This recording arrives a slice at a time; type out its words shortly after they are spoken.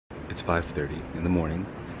It's 5:30 in the morning.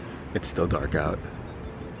 It's still dark out.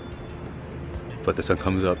 But the sun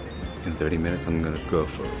comes up in 30 minutes. I'm gonna go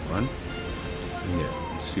for a run. And yeah,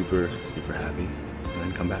 I'm super happy. And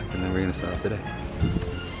then come back and then we're gonna start off the day.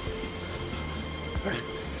 Alright,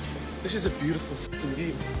 this is a beautiful fucking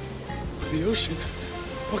view of the ocean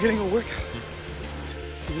while getting a workout.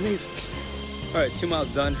 It's amazing. Alright, 2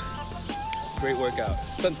 miles done. Great workout.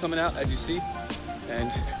 Sun's coming out as you see, and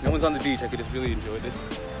no one's on the beach. I could just really enjoy this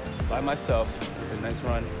by myself with a nice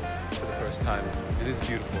run for the first time. It is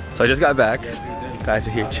beautiful. So I just got back. Guys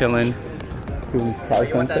are here chilling. Doing Cali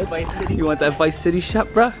sunsets. You want that Vice City shot,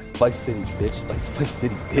 bruh? Vice City, bitch. Vice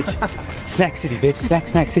City, bitch. Snack City, bitch. Snack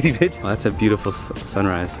City, bitch. Oh, that's a beautiful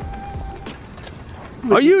sunrise.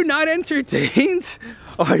 Are you not entertained?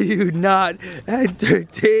 Are you not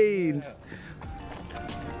entertained?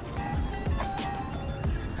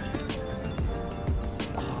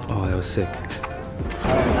 Oh, that was sick.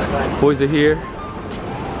 Boys are here,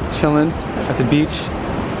 chilling at the beach.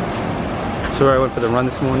 So I went for the run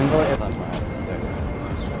this morning.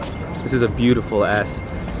 This is a beautiful ass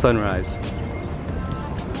sunrise.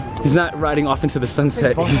 He's not riding off into the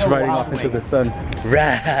sunset, he's riding off into the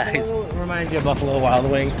sunrise. Reminds you of Buffalo Wild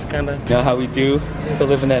Wings, kinda. You know how we do? Still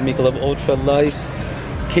living that Michelob Ultra life.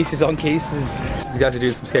 Cases on cases. These guys are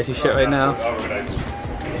doing some sketcy shit right now.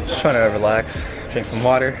 Just trying to relax, drink some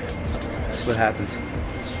water, see what happens.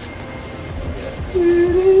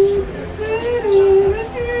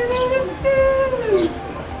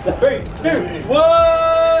 3, 2,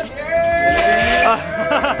 1!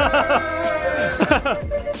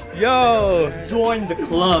 Yo! Join the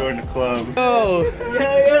club. Join the club. Yo!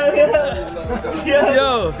 Yeah.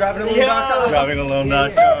 Yo! Driving alone.com. Driving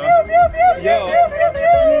alone.com. Yo!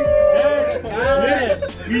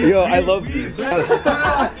 Yo, I love these.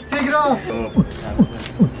 Take it off!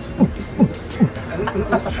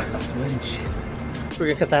 We're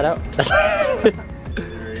gonna cut that out.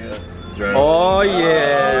 Oh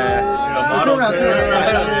yeah!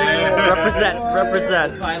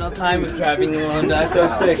 Represent. Final time of driving alone. That's so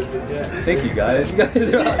sick. Thank you guys. You guys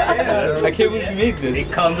are awesome. I can't believe you made this.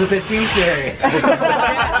 It comes with a t-shirt.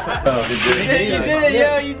 You did it,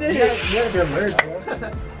 yo, you did it. You gotta be a merch, bro.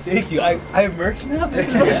 Thank you. I have merch now?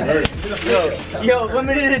 Yo,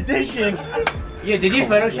 limited edition. Yeah, did you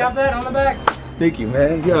Photoshop that on the back? Thank you,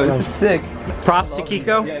 man. Yo, this is sick. Props to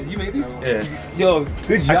Kiko. Yeah, you made these? Yeah. Yo,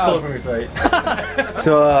 good job. I stole it from your site.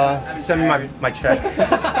 So, send me my check.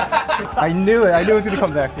 I knew it was gonna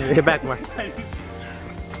come back to you. Get back, Mark.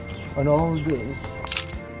 On all of this.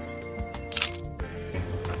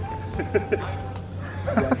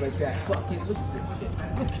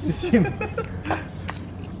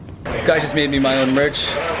 Guys just made me my own merch.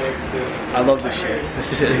 I love this shit. This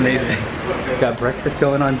shit is amazing. Got breakfast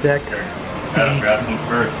going on deck. Gotta grab some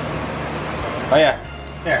first. Oh yeah.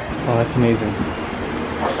 There. Oh, that's amazing.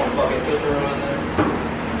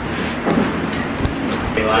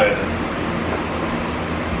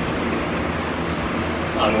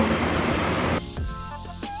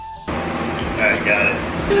 Alright, got it.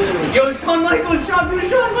 Yo, Shawn Michaels, Shawn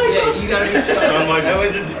Michaels. Yeah, you gotta be Oh my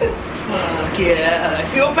god. Fuck yeah, I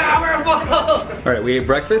feel powerful. All right, we ate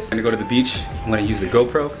breakfast. I'm gonna go to the beach. I'm gonna use the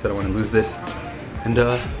GoPro because I don't want to lose this. And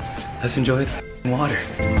let's enjoy the water.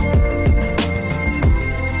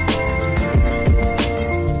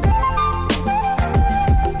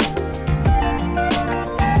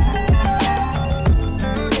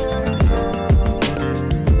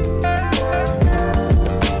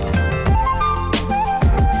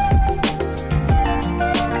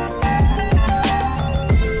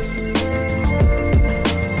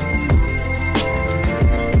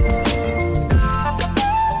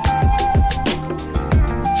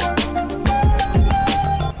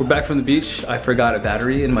 Back from the beach, I forgot a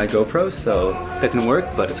battery in my GoPro, so that didn't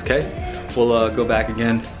work, but it's okay. We'll go back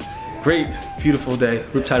again. Great, beautiful day.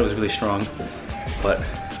 Riptide was really strong, but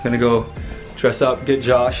I'm gonna go dress up, get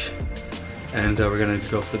Josh, and we're gonna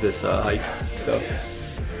go for this hike. So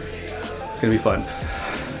it's gonna be fun.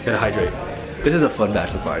 Gotta hydrate. This is a fun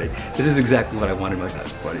bachelor party. This is exactly what I wanted my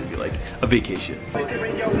bachelor party to be like, a vacation.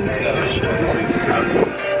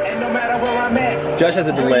 Josh has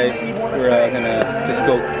a delay. We're gonna just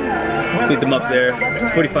go meet them up there.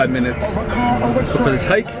 It's 45 minutes. Go for this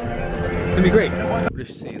hike. It's gonna be great. We're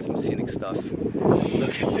just seeing some scenic stuff.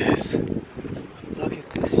 Look at this. Look at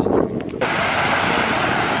this.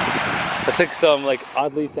 That's like some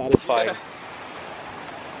oddly satisfying.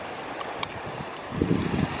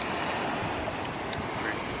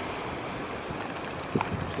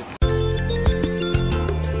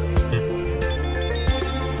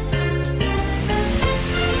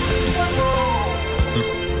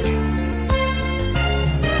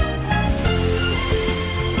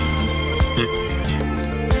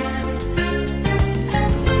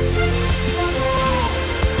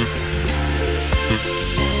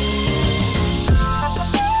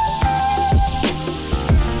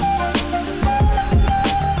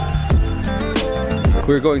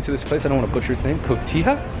 We're going to this place, I don't want to butcher its name,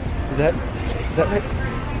 Cotija? Is that right?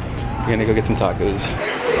 We're gonna go get some tacos.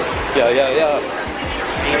 Yeah.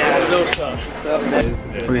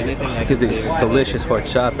 We're gonna get this delicious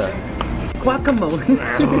horchata. Guacamole.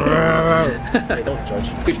 Don't judge.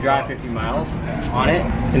 You could drive 50 miles on it.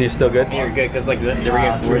 And you're still good? You're good because like the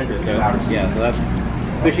reinforcements. Yeah, so that's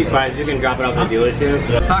fishy spice. You can drop it off the dealership.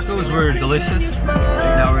 Tacos were delicious.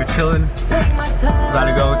 Now we're chilling.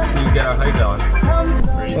 Gotta go to get our hike on.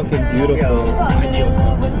 Fucking beautiful. Ideal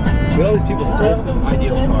car. What all these people serve?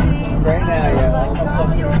 Ideal car. Right now,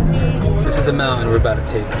 yeah. This is the mountain we're about to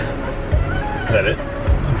take. Is that it?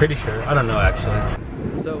 I'm pretty sure. I don't know actually.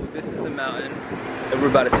 So this is the mountain that we're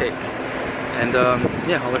about to take. And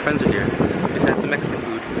yeah, all our friends are here. We just had some Mexican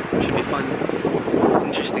food. Should be fun.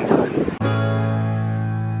 Interesting time.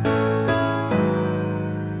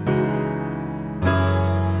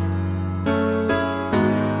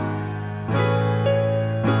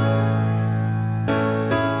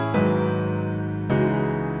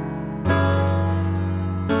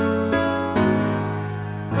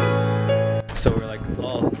 So we're like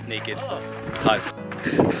all naked. It's hot.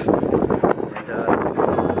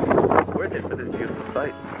 And worth it for this beautiful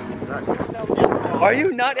sight. Are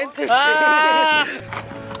you not entertained?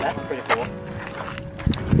 That's pretty cool.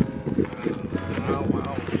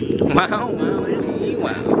 Wow.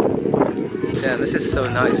 Yeah, this is so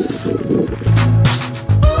nice.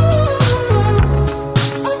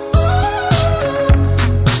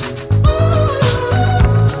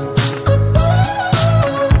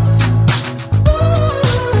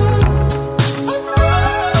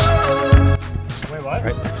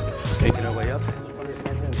 Making our way up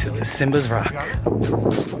to the Simba's Rock.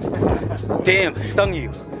 Damn, stung you.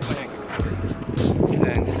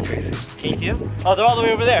 Man, this is crazy. Can you see them? Oh, they're all the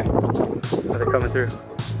way over there. Are they coming through?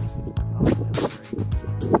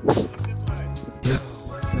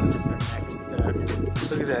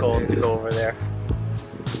 Look at that. Goals to go over there.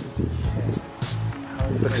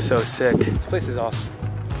 Looks so sick. This place is awesome.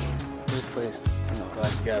 This place. I'm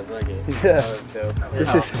glad you guys like it. Yeah. That was dope. This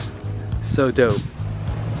is so dope.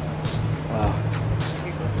 Wow.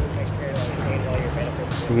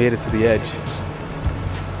 We made it to the edge.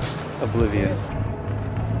 Oblivion.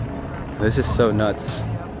 This is so nuts.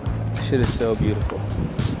 This shit is so beautiful.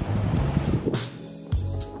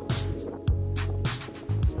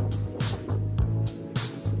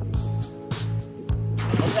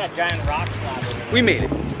 What's that giant rock slab over there? We made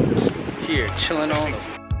it. Here, chilling on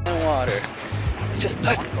the water. It's just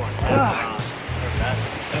everyone's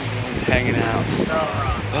hanging out.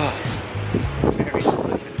 Oh.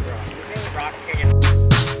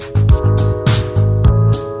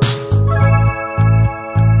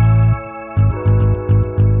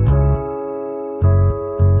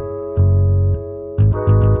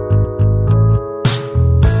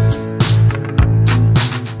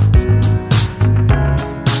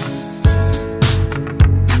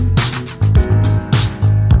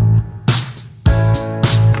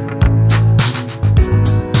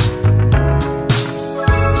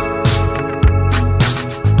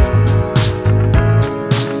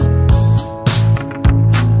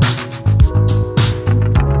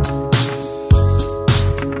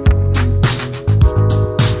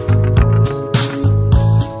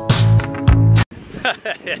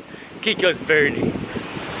 Kiko's burning.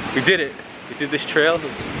 We did it. We did this trail. It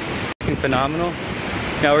was fucking phenomenal.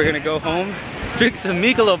 Now we're gonna go home, drink some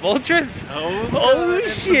Michelob Ultras. Oh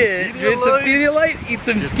shit! Drink some Pedialyte, eat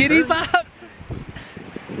some Skinny Pop,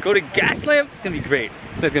 go to Gaslamp. It's gonna be great.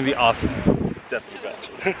 It's gonna be awesome. Death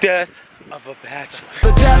of a Bachelor.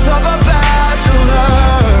 The death of a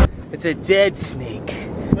bachelor. It's a dead snake.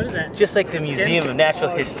 What is that? Just like the Museum of Natural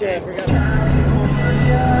History.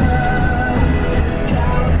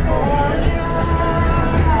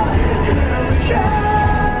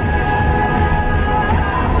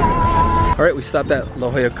 Alright, we stopped at La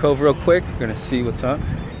Jolla Cove real quick. We're gonna see what's up.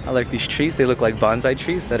 I like these trees. They look like bonsai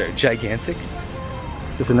trees that are gigantic.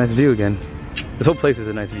 It's just a nice view again. This whole place is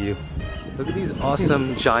a nice view. Look at these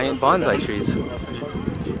awesome giant bonsai trees. Look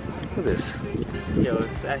at this. Yo,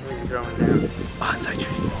 it's actually growing down. Bonsai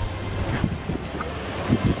tree.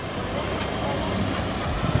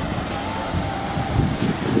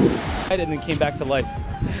 And then came back to life.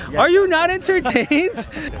 Are you not entertained?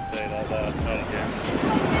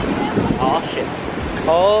 Oh shit.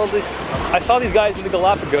 All this, I saw these guys in the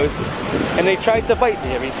Galapagos and they tried to bite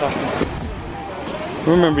me every time. I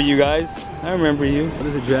remember you guys. I remember you. What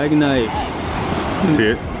is a dragonite? See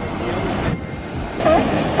it?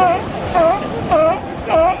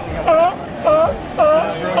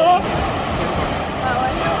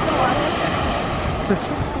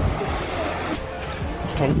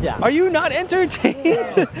 Are you not entertained?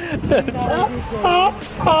 I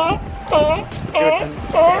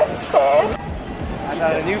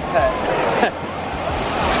got a new pet.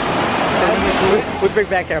 With big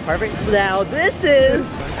backyard, perfect. Now this is...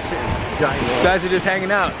 You guys are just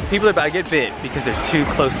hanging out. People are about to get bit because they're too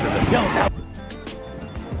close to them.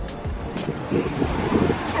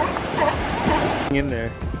 In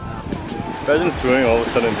there. Imagine swimming all of a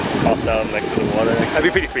sudden just pops out next to the water. I'd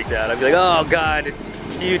be pretty freaked out. I'd be like, oh god, it's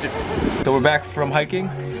huge. So we're back from hiking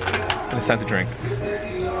and it's time to drink.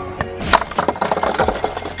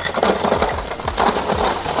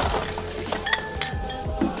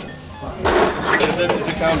 Is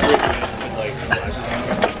it kind of weird like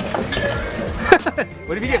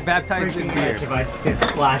What if you get baptized in beer? If I get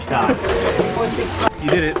splashed out. You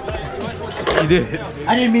did it. You did it.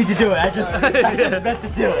 I didn't mean to do it. I just meant to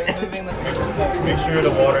do it. Make sure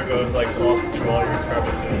the water goes like off through all your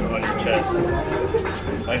crevices on your chest.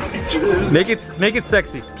 Make it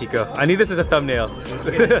sexy, Kiko. I need this as a thumbnail.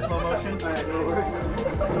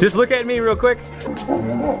 Just look at me real quick.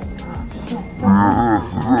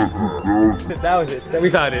 That was it. We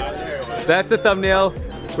found it. That's the thumbnail.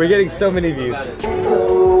 We're getting so many views.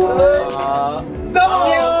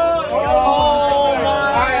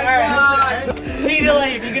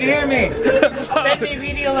 Pedialyte, if you can hear me. Send me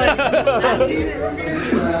Pedialyte.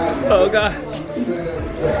 Oh god.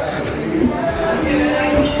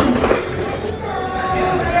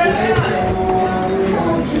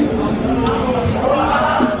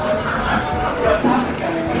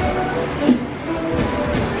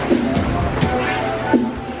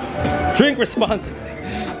 Drink responsibly.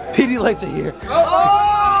 Pedialytes are here.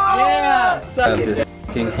 Oh! Yeah! I have this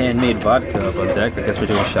fucking handmade vodka up on deck. I guess we're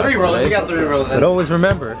doing shots 3 rolls, today. we got 3 rolls. But always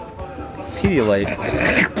remember, Pedialyte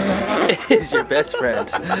is your best friend.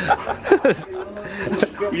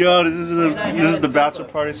 Yo, this is the bachelor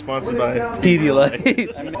party sponsored by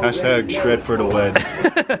Pedialyte. Hashtag shred for the wed.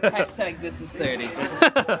 Hashtag this is 30.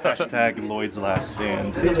 Hashtag Lloyd's last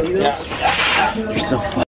stand. You're so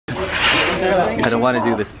fun. I don't want to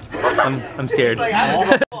do this. I'm scared.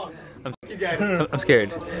 I'm scared.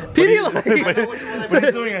 Pedialyte! But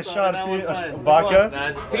he's doing a shot of vodka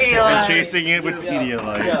and chasing it with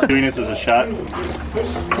Pedialyte. Doing this as a shot.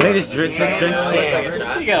 Can I just drink? You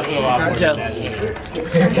got a little awkward.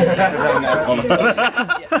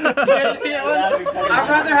 I'd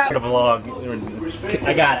rather have The vlog.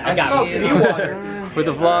 I got it. For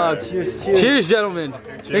the vlog. Cheers, gentlemen.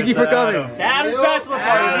 Thank you for coming. Adam's bachelor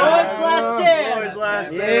party. Lloyd's last chance. Lloyd's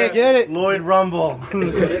last day. Get it. Lloyd Rumble.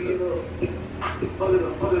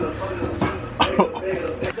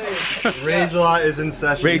 Rage Lot is in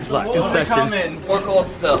session. Rage Lot in session. 4 cold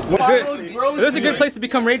still. If there's a good place to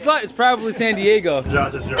become Rage Lot, it's probably San Diego.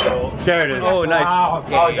 Josh is your role. There it is. Oh, nice.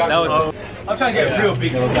 That was. I'm trying to get real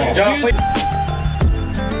big.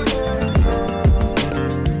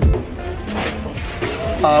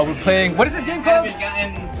 We're playing. What is this game called?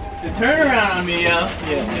 The turnaround on me, yo.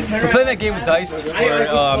 We're playing that game with dice where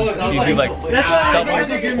you do like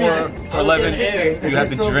doubles or 11. You have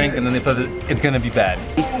to drink and then they put it. It's gonna be bad.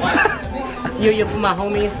 You my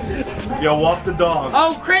homies. Yo, walk the dog.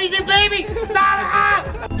 Oh, crazy baby! Stop!